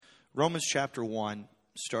Romans chapter 1,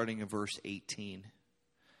 starting in verse 18.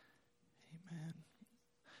 Amen.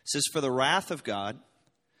 It says, "For the wrath of God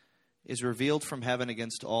is revealed from heaven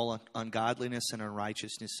against all ungodliness and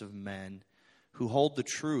unrighteousness of men who hold the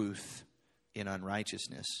truth in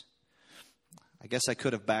unrighteousness." I guess I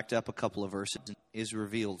could have backed up a couple of verses. Is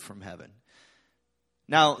revealed from heaven.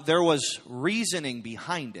 Now, there was reasoning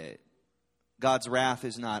behind it. God's wrath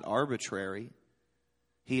is not arbitrary.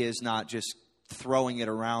 He is not just throwing it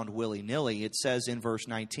around willy-nilly. It says in verse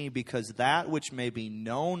 19, "Because that which may be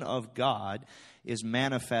known of God is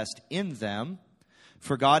manifest in them,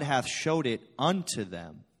 for God hath showed it unto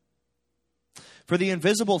them. For the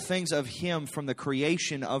invisible things of him from the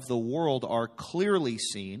creation of the world are clearly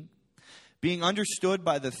seen, being understood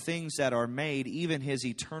by the things that are made, even his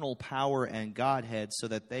eternal power and Godhead, so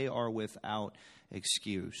that they are without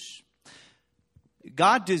excuse."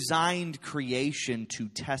 God designed creation to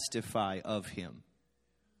testify of him.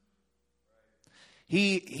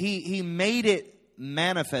 He made it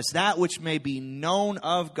manifest. That which may be known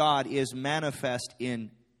of God is manifest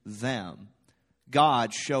in them.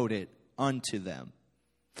 God showed it unto them.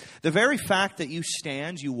 The very fact that you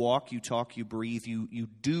stand, you walk, you talk, you breathe, you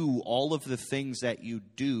do all of the things that you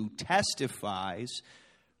do testifies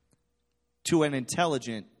to an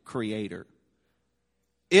intelligent creator.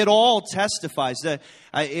 It all testifies.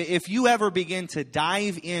 If you ever begin to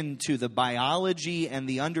dive into the biology and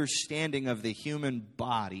the understanding of the human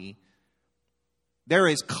body, there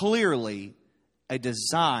is clearly a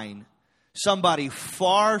design. Somebody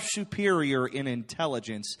far superior in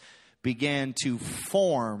intelligence began to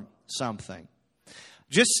form something.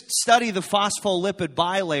 Just study the phospholipid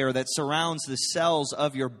bilayer that surrounds the cells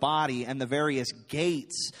of your body and the various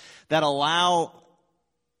gates that allow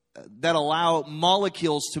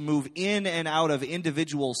molecules to move in and out of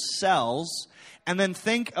individual cells, and then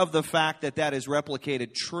think of the fact that that is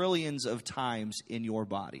replicated trillions of times in your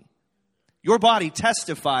body. Your body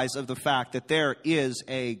testifies of the fact that there is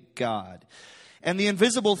a God. And the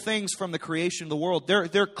invisible things from the creation of the world,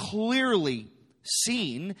 they're clearly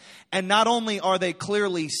seen. And not only are they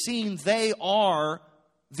clearly seen, they are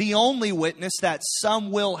the only witness that some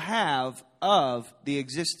will have of the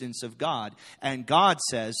existence of God. And God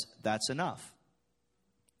says that's enough.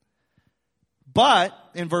 But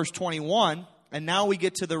in verse 21, and now we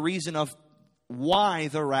get to the reason of why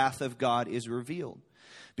the wrath of God is revealed.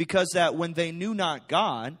 Because that when they knew not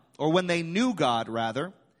God, or when they knew God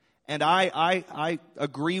rather, and I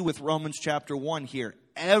agree with Romans chapter 1 here,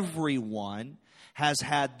 everyone has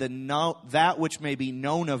had that which may be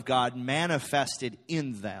known of God manifested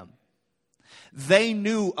in them. They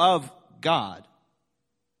knew of God.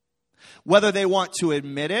 Whether they want to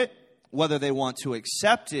admit it, whether they want to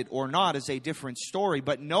accept it or not is a different story.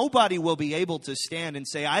 But nobody will be able to stand and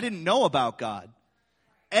say, I didn't know about God.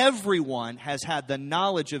 Everyone has had the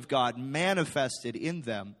knowledge of God manifested in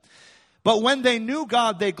them. But when they knew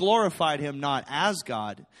God, they glorified him not as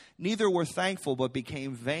God, neither were thankful, but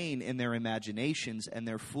became vain in their imaginations, and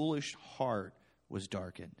their foolish heart was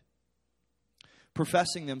darkened.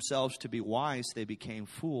 Professing themselves to be wise, they became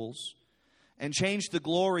fools, and changed the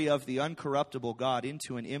glory of the uncorruptible God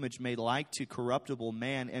into an image made like to corruptible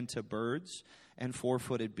man, and to birds, and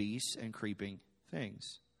four-footed beasts, and creeping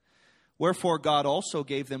things. Wherefore God also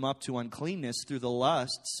gave them up to uncleanness through the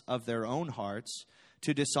lusts of their own hearts,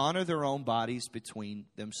 to dishonor their own bodies between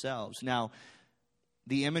themselves. Now,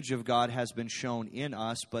 the image of God has been shown in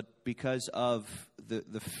us, but because of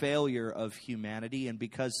the failure of humanity and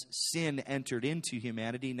because sin entered into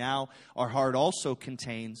humanity, now our heart also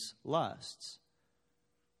contains lusts.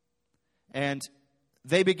 And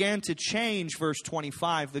they began to change, verse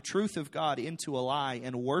 25, the truth of God into a lie,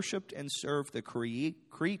 and worshiped and served the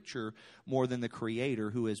creature more than the Creator,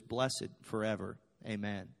 who is blessed forever.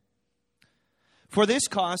 Amen. For this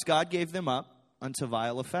cause God gave them up unto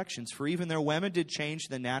vile affections. For even their women did change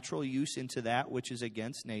the natural use into that which is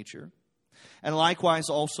against nature. And likewise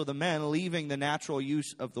also the men, leaving the natural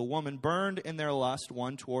use of the woman, burned in their lust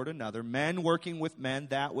one toward another, men working with men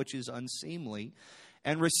that which is unseemly,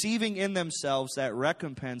 and receiving in themselves that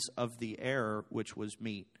recompense of the error which was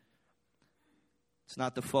meet. It's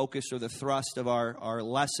not the focus or the thrust of our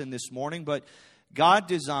lesson this morning, but God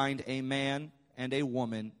designed a man and a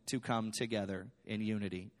woman to come together in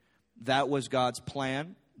unity. That was God's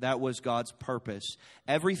plan. That was God's purpose.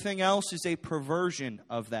 Everything else is a perversion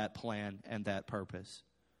of that plan and that purpose.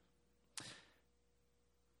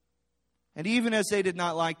 And even as they did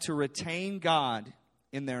not like to retain God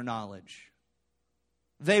in their knowledge,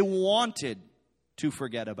 they wanted to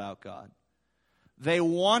forget about God. They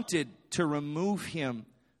wanted to remove him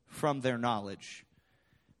from their knowledge,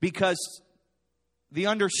 because the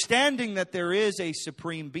understanding that there is a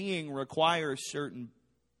supreme being requires certain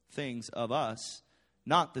things of us,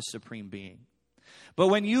 not the supreme being. But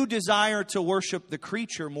when you desire to worship the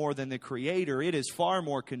creature more than the Creator, it is far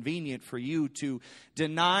more convenient for you to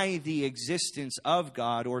deny the existence of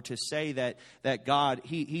God, or to say that God,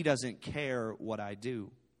 He doesn't care what I do.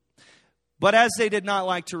 But as they did not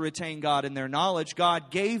like to retain God in their knowledge, God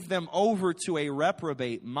gave them over to a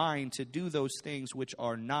reprobate mind to do those things which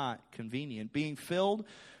are not convenient, being filled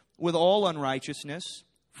with all unrighteousness,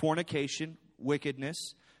 fornication,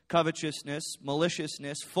 wickedness, covetousness,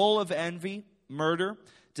 maliciousness, full of envy, murder,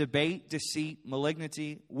 debate, deceit,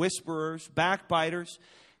 malignity, whisperers, backbiters,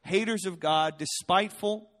 haters of God,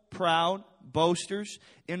 despiteful, proud, boasters,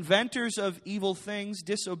 inventors of evil things,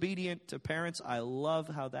 disobedient to parents. I love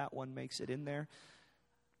how that one makes it in there.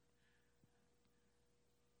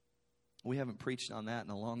 We haven't preached on that in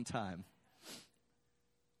a long time.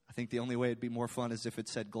 I think the only way it'd be more fun is if it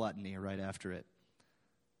said gluttony right after it.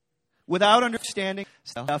 Without understanding,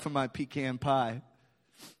 stuff of my pecan pie.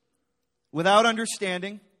 Without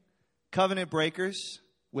understanding, covenant breakers,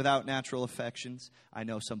 without natural affections. I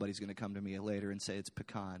know somebody's going to come to me later and say it's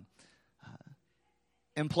pecan.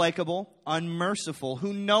 Implacable, unmerciful,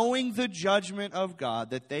 who knowing the judgment of God,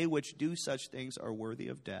 that they which do such things are worthy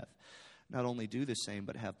of death, not only do the same,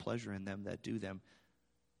 but have pleasure in them that do them.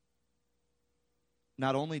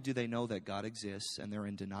 Not only do they know that God exists, and they're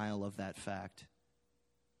in denial of that fact,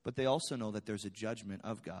 but they also know that there's a judgment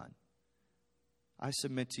of God. I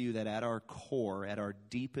submit to you that at our core, at our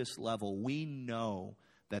deepest level, we know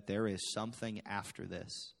that there is something after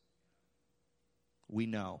this. We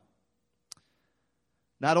know.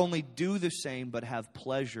 Not only do the same, but have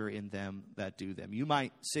pleasure in them that do them. You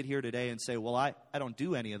might sit here today and say, well, I don't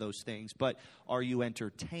do any of those things, but are you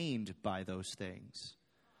entertained by those things?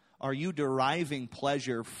 Are you deriving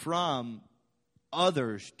pleasure from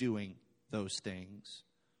others doing those things?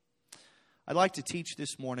 I'd like to teach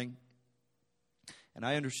this morning, and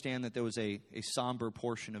I understand that there was a somber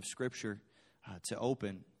portion of Scripture to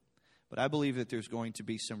open, but I believe that there's going to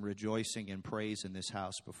be some rejoicing and praise in this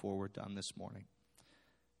house before we're done this morning.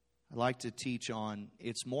 I'd like to teach on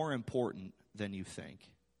it's more important than you think.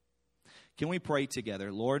 Can we pray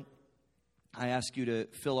together? Lord, I ask you to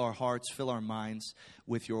fill our hearts, fill our minds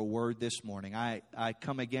with your word this morning. I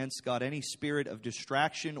come against, God, any spirit of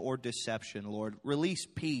distraction or deception, Lord. Release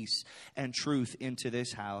peace and truth into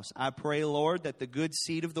this house. I pray, Lord, that the good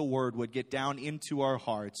seed of the word would get down into our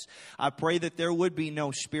hearts. I pray that there would be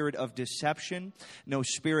no spirit of deception, no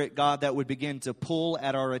spirit, God, that would begin to pull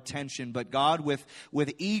at our attention. But God, with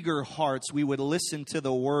eager hearts, we would listen to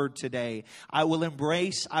the word today. I will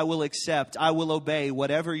embrace, I will accept, I will obey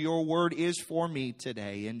whatever your word is for me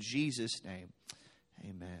today. In Jesus' name,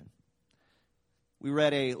 amen. We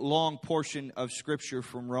read a long portion of Scripture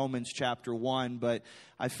from Romans chapter 1, but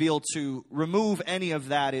I feel to remove any of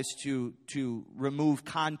that is to remove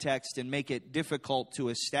context and make it difficult to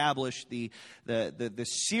establish the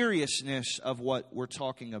seriousness of what we're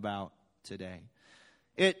talking about today.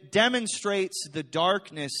 It demonstrates the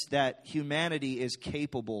darkness that humanity is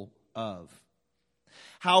capable of.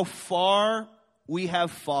 How far we have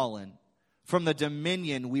fallen from the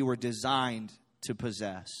dominion we were designed to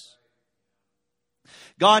possess.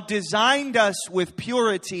 God designed us with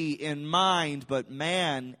purity in mind, but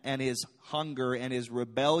man and his hunger and his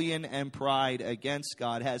rebellion and pride against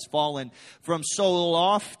God has fallen from so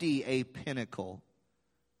lofty a pinnacle.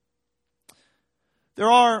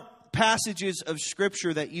 There are passages of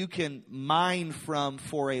Scripture that you can mine from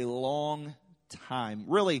for a long time.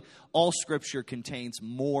 Really, all Scripture contains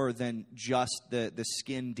more than just the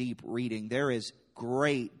skin-deep reading. There is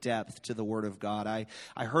great depth to the Word of God.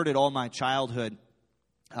 I heard it all my childhood.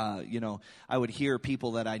 I would hear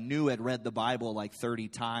people that I knew had read the Bible like 30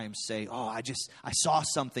 times say, I saw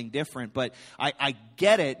something different. But I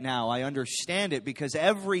get it now. I understand it, because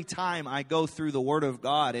every time I go through the Word of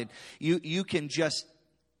God, and you can just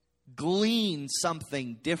glean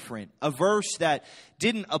something different. A verse that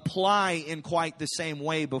didn't apply in quite the same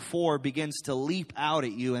way before begins to leap out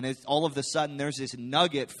at you, and all of a sudden there's this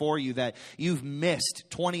nugget for you that you've missed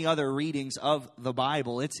 20 other readings of the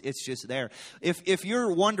Bible. It's just there. If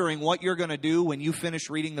you're wondering what you're going to do when you finish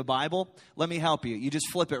reading the Bible, let me help you. You just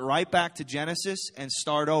flip it right back to Genesis and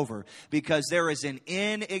start over, because there is an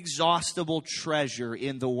inexhaustible treasure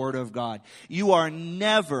in the Word of God. You are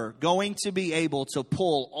never going to be able to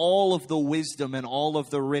pull all of the wisdom and all of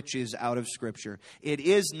the riches out of Scripture. It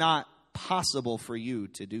is not possible for you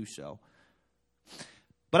to do so.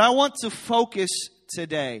 But I want to focus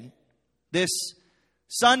today, this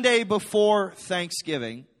Sunday before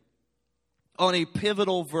Thanksgiving, on a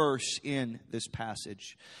pivotal verse in this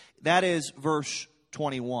passage. That is verse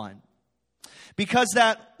 21. Because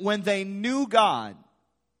that when they knew God,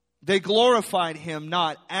 they glorified him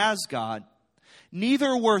not as God,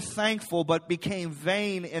 neither were thankful, but became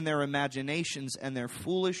vain in their imaginations, and their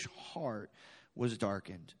foolish heart was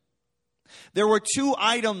darkened. There were two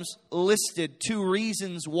items listed, two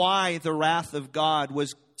reasons why the wrath of God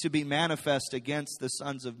was to be manifest against the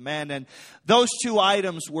sons of men. And those two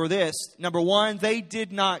items were this. Number one, they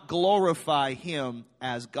did not glorify him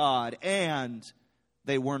as God, and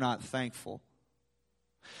they were not thankful.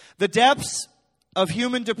 The depths of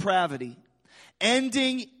human depravity,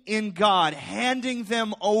 ending in God handing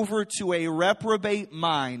them over to a reprobate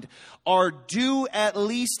mind, are due at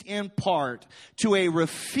least in part to a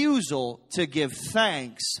refusal to give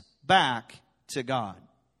thanks back to God.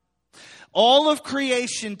 All of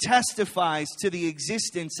creation testifies to the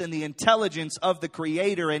existence and the intelligence of the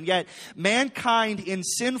Creator, and yet mankind in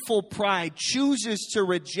sinful pride chooses to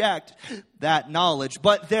reject that knowledge.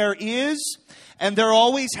 But there is, and there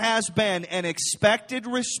always has been, an expected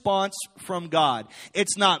response from God.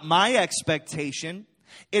 It's not my expectation.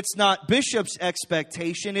 It's not Bishop's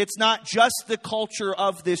expectation. It's not just the culture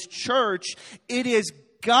of this church. It is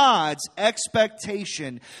God's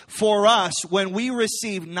expectation for us when we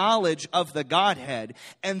receive knowledge of the Godhead,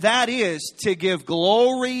 and that is to give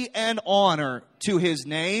glory and honor to his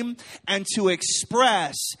name and to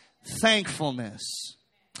express thankfulness.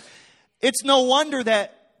 It's no wonder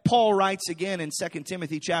that Paul writes again in 2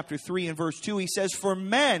 Timothy chapter 3 and verse 2, he says, for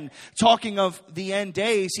men, talking of the end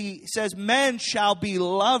days, he says, men shall be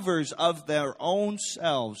lovers of their own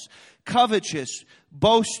selves, covetous,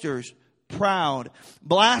 boasters, proud,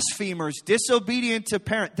 blasphemers, disobedient to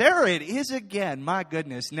parents. There it is again. My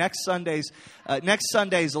goodness. Next Sunday's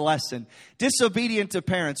lesson. Disobedient to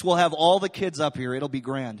parents. We'll have all the kids up here. It'll be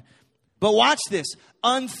grand. But watch this.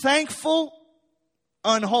 Unthankful,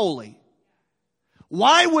 unholy.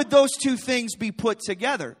 Why would those two things be put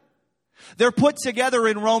together? They're put together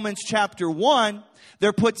in Romans chapter 1.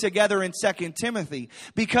 They're put together in 2 Timothy.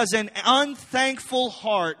 Because an unthankful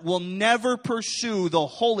heart will never pursue the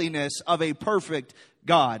holiness of a perfect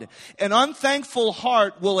God. An unthankful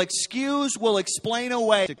heart will explain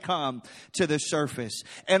away to come to the surface.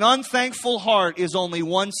 An unthankful heart is only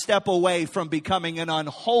one step away from becoming an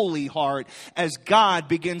unholy heart as God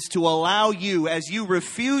begins to allow you, as you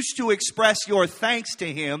refuse to express your thanks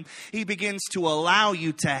to him, he begins to allow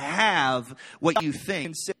you to have what you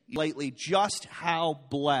think. Lately, just how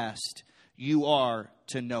blessed you are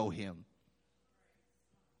to know him.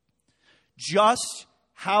 Just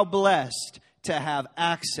how blessed to have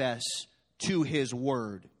access to his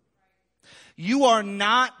word. You are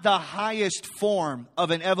not the highest form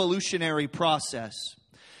of an evolutionary process.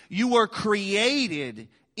 You were created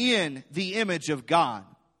in the image of God.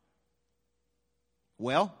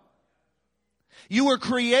 Well, you were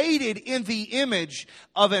created in the image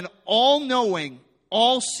of an all-knowing,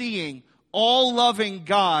 all-seeing, all-loving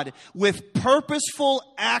God with purposeful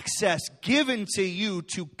access given to you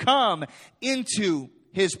to come into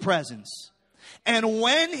his presence. And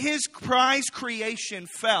when his prized creation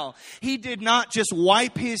fell, he did not just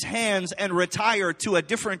wipe his hands and retire to a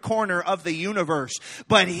different corner of the universe,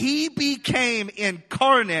 but he became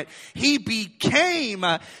incarnate. He became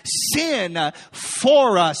sin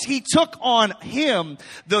for us. He took on him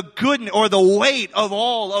the goodness or the weight of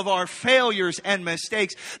all of our failures and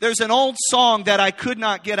mistakes. There's an old song that I could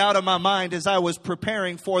not get out of my mind as I was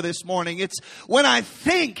preparing for this morning. It's when I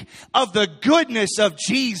think of the goodness of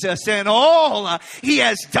Jesus and all he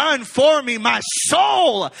has done for me, my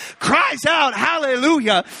soul cries out,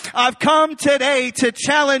 hallelujah. I've come today to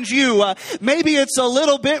challenge you. Maybe it's a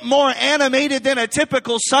little bit more animated than a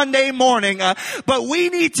typical Sunday morning, but we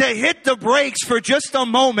need to hit the brakes for just a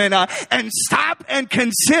moment and stop and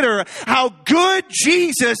consider how good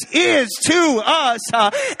Jesus is to us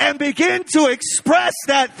and begin to express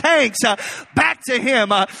that thanks back to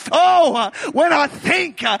him. When I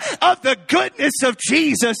think of the goodness of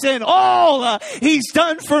Jesus and all he's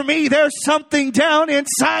done for me, there's something down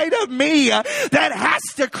inside of me that has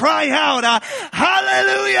to cry out,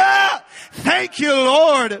 hallelujah! Thank you,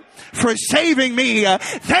 Lord, for saving me.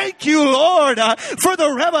 Thank you, Lord, for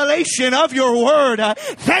the revelation of your word.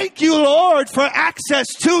 Thank you, Lord, for access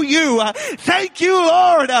to you. Thank you,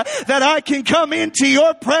 Lord, that I can come into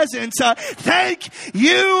your presence. Thank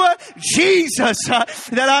you, Jesus,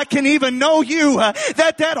 that I can even know you,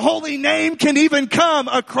 that holy name can even come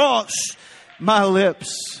across my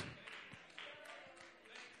lips.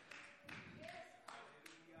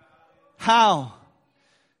 How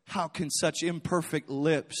can such imperfect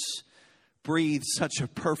lips breathe such a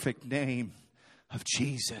perfect name? of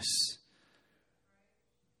Jesus.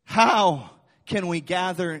 How can we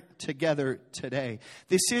gather together today?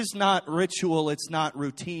 This is not ritual. It's not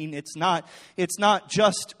routine. It's not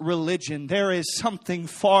just religion. There is something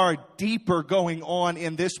far deeper going on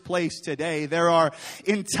in this place today. There are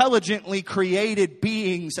intelligently created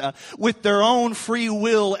beings with their own free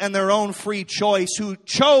will and their own free choice who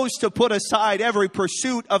chose to put aside every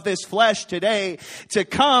pursuit of this flesh today to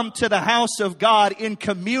come to the house of God in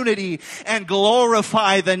community and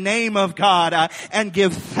glorify the name of God and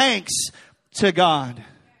give thanks to God.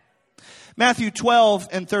 Matthew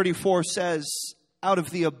 12:34 says, out of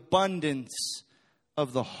the abundance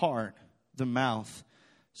of the heart, the mouth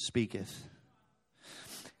speaketh.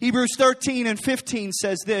 Hebrews 13:15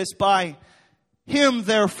 says this, by him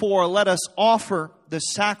therefore let us offer the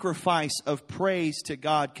sacrifice of praise to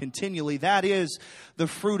God continually. That is the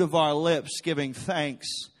fruit of our lips, giving thanks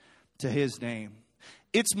to his name.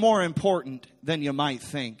 It's more important than you might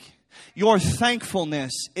think. Your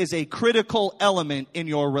thankfulness is a critical element in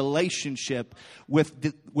your relationship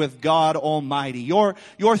with God Almighty. Your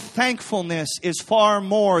thankfulness is far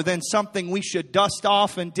more than something we should dust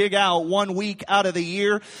off and dig out 1 week out of the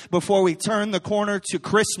year before we turn the corner to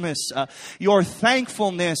Christmas. Your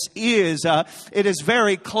thankfulness is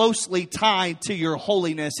very closely tied to your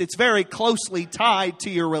holiness. It's very closely tied to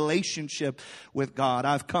your relationship with God.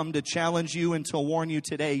 I've come to challenge you and to warn you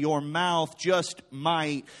today. Your mouth just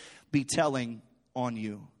might be telling on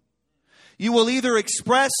you. You will either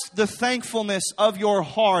express the thankfulness of your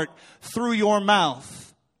heart through your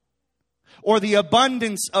mouth, or the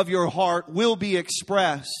abundance of your heart will be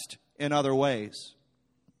expressed in other ways.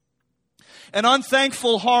 An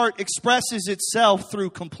unthankful heart expresses itself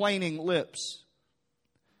through complaining lips.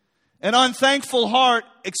 An unthankful heart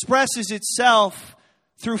expresses itself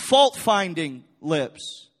through fault-finding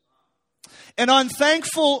lips. An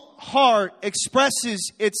unthankful heart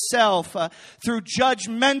expresses itself through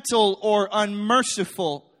judgmental or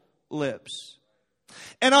unmerciful lips.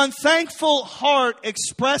 An unthankful heart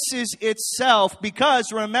expresses itself because,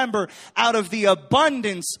 remember, out of the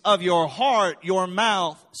abundance of your heart, your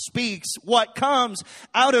mouth speaks. What comes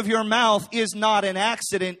out of your mouth is not an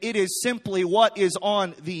accident. It is simply what is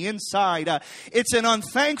on the inside. It's an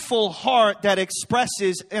unthankful heart that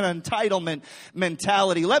expresses an entitlement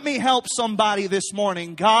mentality. Let me help somebody this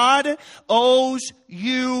morning. God owes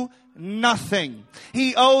you nothing.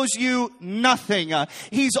 He owes you nothing.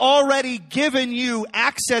 He's already given you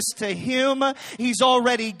access to Him. He's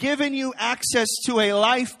already given you access to a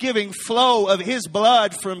life-giving flow of His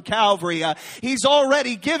blood from Calvary. He's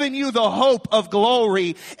already given you the hope of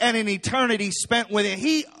glory and an eternity spent with Him.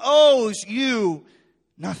 He owes you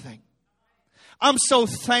nothing. I'm so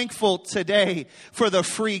thankful today for the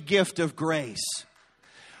free gift of grace.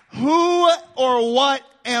 Who or what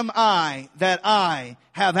am I that I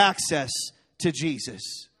have access to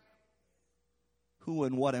Jesus? Who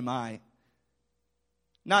and what am I?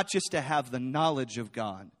 Not just to have the knowledge of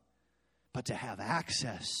God, but to have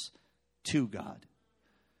access to God.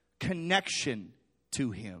 Connection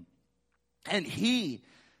to Him. And He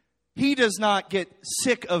does not get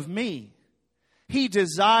sick of me. He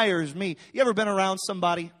desires me. You ever been around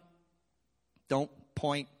somebody? Don't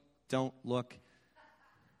point, don't look.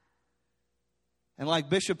 And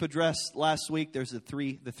like Bishop addressed last week, there's the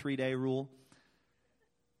 3-day rule.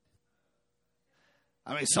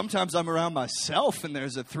 I mean, sometimes I'm around myself and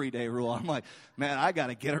there's a 3-day rule. I'm like, man, I got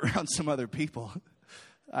to get around some other people.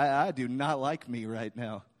 I do not like me right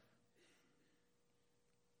now.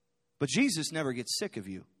 But Jesus never gets sick of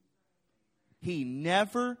you. He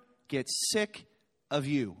never gets sick of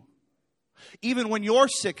you. Even when you're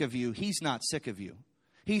sick of you, He's not sick of you.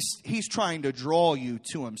 He's trying to draw you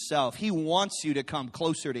to Himself. He wants you to come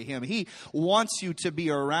closer to Him. He wants you to be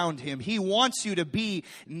around Him. He wants you to be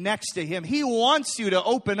next to Him. He wants you to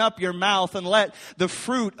open up your mouth and let the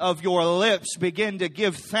fruit of your lips begin to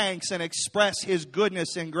give thanks and express His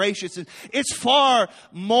goodness and graciousness. It's far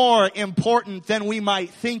more important than we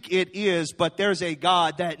might think it is, but there's a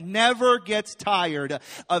God that never gets tired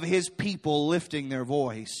of His people lifting their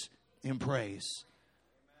voice in praise.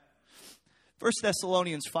 1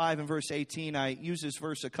 Thessalonians 5 and verse 18, I used this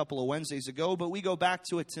verse a couple of Wednesdays ago, but we go back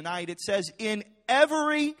to it tonight. It says, in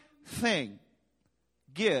everything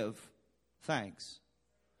give thanks.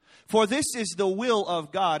 For this is the will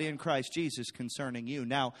of God in Christ Jesus concerning you.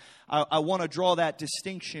 Now, I want to draw that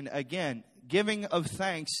distinction again. Giving of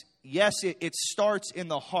thanks, yes, it starts in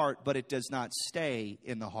the heart, but it does not stay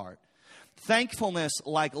in the heart. Thankfulness,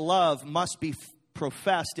 like love, must be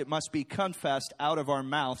professed, it must be confessed out of our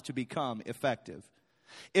mouth to become effective.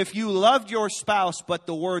 If you loved your spouse, but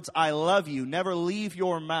the words, I love you, never leave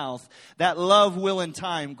your mouth, that love will in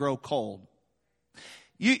time grow cold.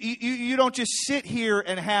 You don't just sit here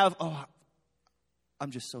and have, oh,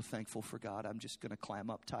 I'm just so thankful for God, I'm just going to clam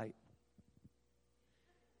up tight.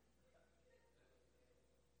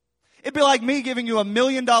 It'd be like me giving you $1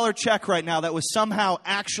 million check right now that was somehow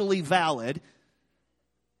actually valid.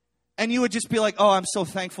 And you would just be like, oh, I'm so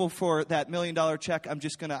thankful for that $1 million check. I'm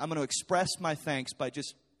going to express my thanks by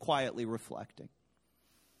just quietly reflecting.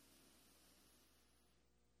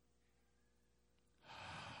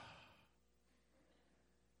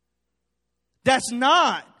 That's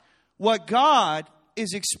not what God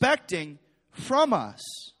is expecting from us.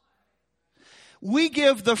 We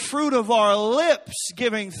give the fruit of our lips,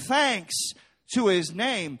 giving thanks to His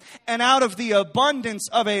name. And out of the abundance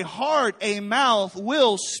of a heart, a mouth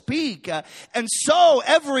will speak. And so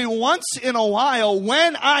every once in a while,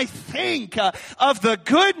 when I think of the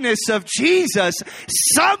goodness of Jesus,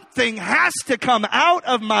 something has to come out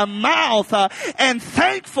of my mouth, and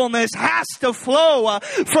thankfulness has to flow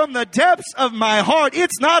from the depths of my heart.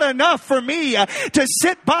 It's not enough for me to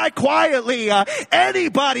sit by quietly.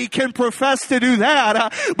 Anybody can profess to do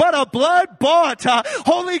that. But a blood-bought,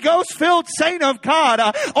 Holy Ghost-filled saint of God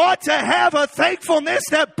ought to have a thankfulness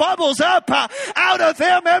that bubbles up out of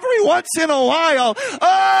them every once in a while.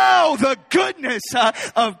 Oh, the goodness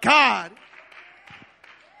of God.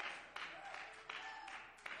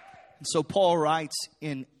 And so Paul writes,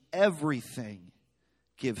 in everything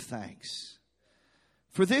give thanks.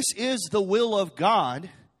 For this is the will of God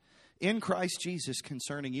in Christ Jesus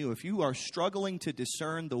concerning you. If you are struggling to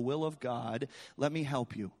discern the will of God, let me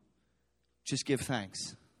help you. Just give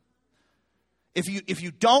thanks. If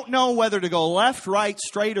you don't know whether to go left, right,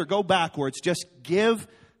 straight, or go backwards, just give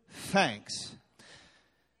thanks.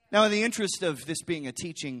 Now, in the interest of this being a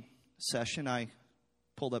teaching session, I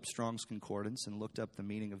pulled up Strong's Concordance and looked up the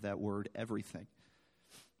meaning of that word, everything.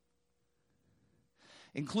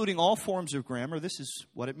 Including all forms of grammar, this is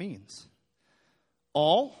what it means.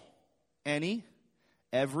 All, any,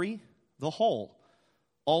 every, the whole.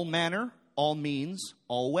 All manner, all means,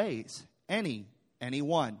 all ways. Any,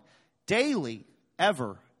 anyone. Daily,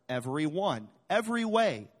 ever, every one, every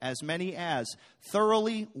way, as many as,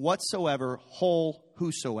 thoroughly, whatsoever, whole,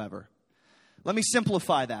 whosoever. Let me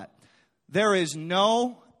simplify that. There is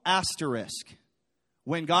no asterisk.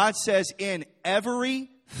 When God says, in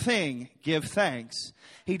everything give thanks,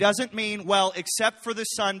 He doesn't mean, well, except for the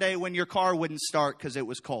Sunday when your car wouldn't start because it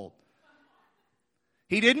was cold.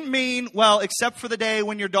 He didn't mean, well, except for the day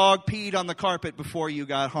when your dog peed on the carpet before you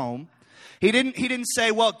got home. He didn't say,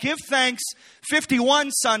 well, give thanks 51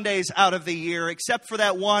 Sundays out of the year, except for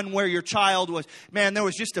that one where your child was, man, there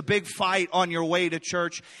was just a big fight on your way to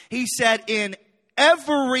church. He said, in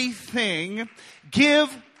everything, give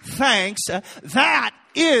thanks. That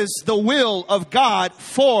is the will of God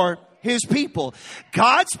for His people.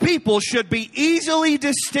 God's people should be easily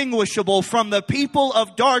distinguishable from the people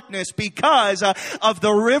of darkness because of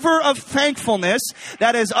the river of thankfulness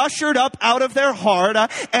that is ushered up out of their heart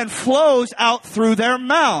and flows out through their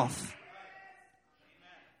mouth.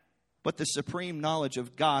 But the supreme knowledge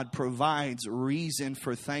of God provides reason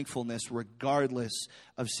for thankfulness regardless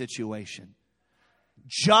of situation.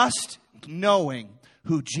 Just knowing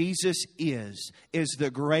who Jesus is the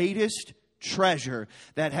greatest treasure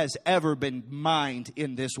that has ever been mined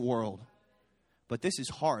in this world. But this is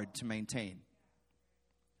hard to maintain,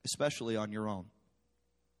 especially on your own,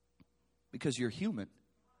 because you're human.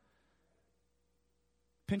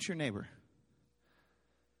 Pinch your neighbor.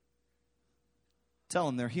 Tell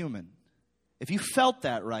them they're human. If you felt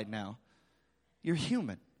that right now, you're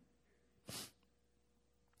human.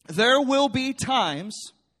 There will be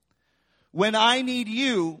times when I need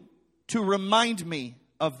you to remind me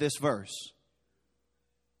of this verse,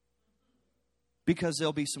 because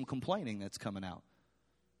there'll be some complaining that's coming out.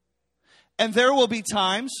 And there will be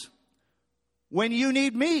times when you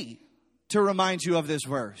need me to remind you of this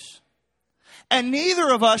verse. And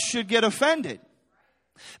neither of us should get offended,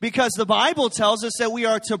 because the Bible tells us that we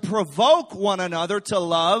are to provoke one another to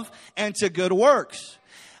love and to good works.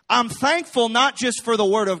 I'm thankful not just for the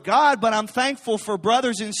Word of God, but I'm thankful for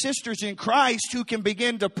brothers and sisters in Christ who can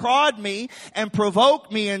begin to prod me and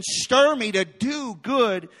provoke me and stir me to do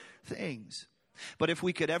good things. But if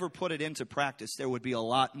we could ever put it into practice, there would be a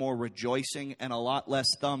lot more rejoicing and a lot less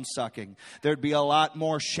thumb sucking. There'd be a lot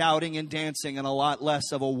more shouting and dancing and a lot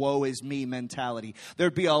less of a woe is me mentality.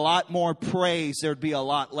 There'd be a lot more praise. There'd be a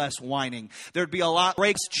lot less whining. There'd be a lot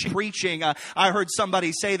breaks preaching. I heard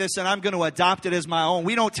somebody say this, and I'm going to adopt it as my own.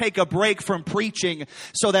 We don't take a break from preaching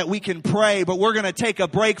so that we can pray, but we're going to take a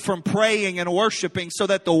break from praying and worshiping so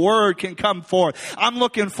that the word can come forth. I'm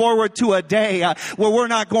looking forward to a day where we're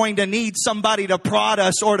not going to need somebody to prod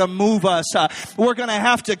us or to move us. We're going to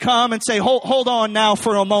have to come and say, hold on now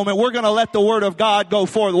for a moment. We're going to let the word of God go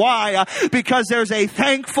forth. Why? Because there's a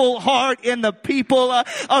thankful heart in the people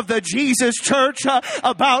of the Jesus Church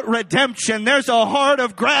about redemption. There's a heart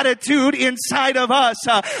of gratitude inside of us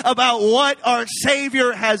about what our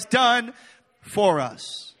Savior has done for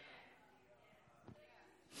us.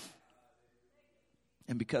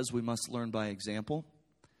 And because we must learn by example,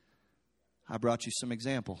 I brought you some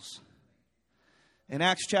examples. In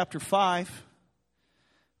Acts chapter 5,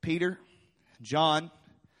 Peter and John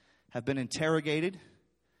have been interrogated.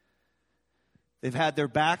 They've had their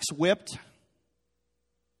backs whipped.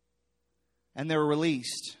 And they're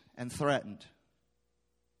released and threatened.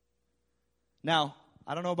 Now,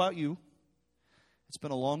 I don't know about you. It's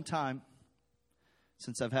been a long time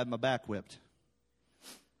since I've had my back whipped.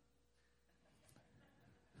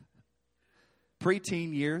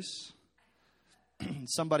 Preteen years.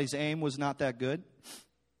 Somebody's aim was not that good.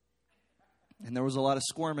 And there was a lot of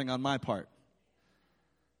squirming on my part.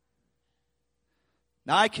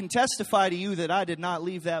 Now, I can testify to you that I did not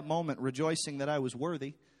leave that moment rejoicing that I was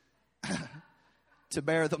worthy to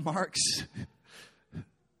bear the marks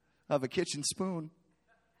of a kitchen spoon.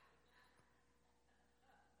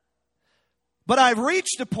 But I've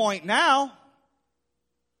reached a point now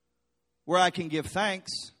where I can give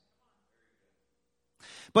thanks.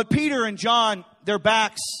 But Peter and John, their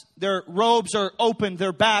backs, their robes are opened,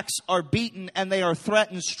 their backs are beaten, and they are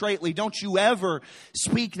threatened straitly. Don't you ever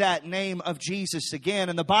speak that name of Jesus again.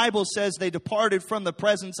 And the Bible says they departed from the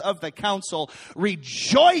presence of the council,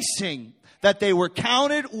 rejoicing that they were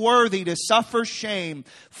counted worthy to suffer shame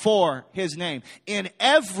for His name. In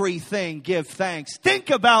everything give thanks. Think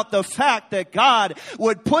about the fact that God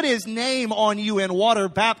would put His name on you in water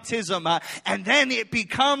baptism, and then it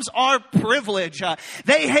becomes our privilege.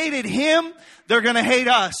 They hated Him. They're going to hate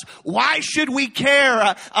us. Why should we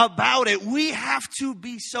care about it? We have to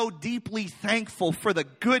be so deeply thankful for the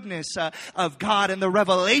goodness of God and the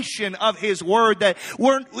revelation of His Word that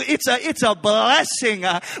it's a blessing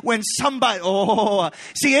when somebody,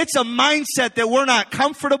 see, it's a mindset that we're not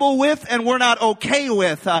comfortable with and we're not okay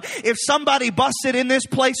with. If somebody busted in this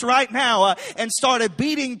place right now and started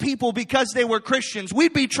beating people because they were Christians,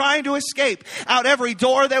 we'd be trying to escape out every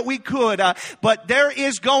door that we could. But there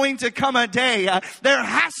is going to come a day, there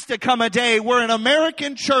has to come a day where an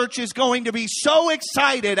American church is going to be so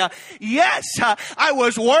excited. Yes, I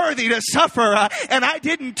was worthy to suffer and I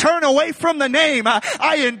didn't turn away from the name.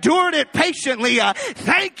 I endured it patiently.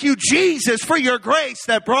 Thank you, Jesus, for your grace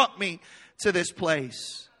that brought me to this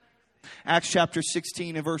place. Acts chapter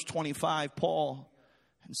 16 and verse 25, Paul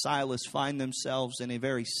and Silas find themselves in a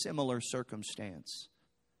very similar circumstance.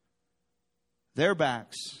 Their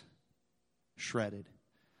backs shredded.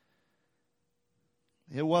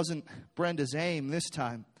 It wasn't Brenda's aim this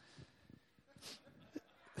time.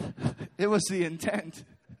 It was the intent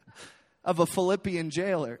of a Philippian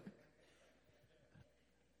jailer.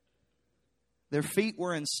 Their feet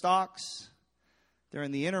were in stocks. They're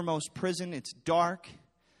in the innermost prison. It's dark.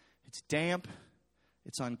 It's damp.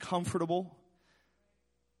 It's uncomfortable.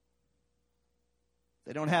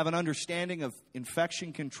 They don't have an understanding of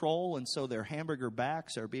infection control, and so their hamburger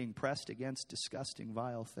backs are being pressed against disgusting,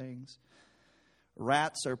 vile things.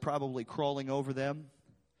 Rats are probably crawling over them.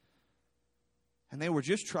 And they were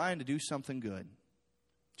just trying to do something good.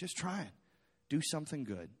 Just trying. Do something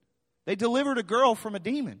good. They delivered a girl from a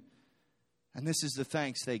demon. And this is the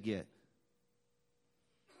thanks they get.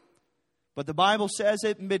 But the Bible says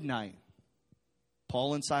at midnight,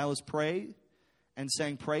 Paul and Silas prayed and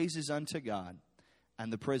sang praises unto God.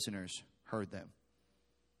 And the prisoners heard them.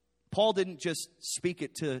 Paul didn't just speak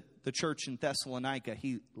it to the church in Thessalonica.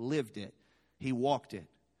 He lived it. He walked it.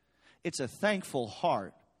 It's a thankful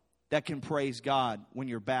heart that can praise God when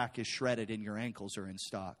your back is shredded and your ankles are in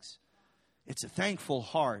stocks. It's a thankful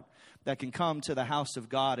heart that can come to the house of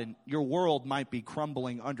God, and your world might be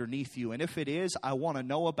crumbling underneath you. And if it is, I want to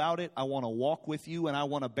know about it. I want to walk with you, and I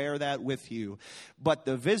want to bear that with you. But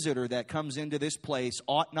the visitor that comes into this place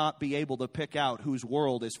ought not be able to pick out whose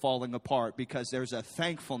world is falling apart, because there's a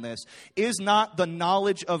thankfulness. Is not the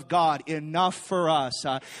knowledge of God enough for us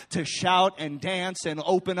to shout and dance and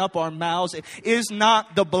open up our mouths? Is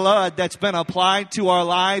not the blood that's been applied to our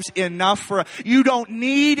lives enough for? You don't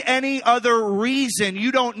need any other reason.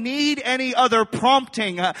 You don't need any other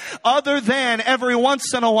prompting other than every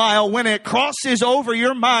once in a while when it crosses over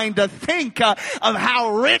your mind to think of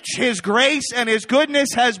how rich His grace and His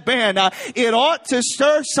goodness has been. It ought to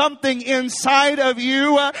stir something inside of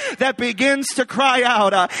you that begins to cry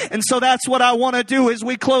out. And so that's what I want to do as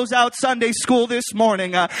we close out Sunday school this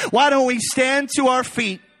morning. Why don't we stand to our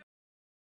feet?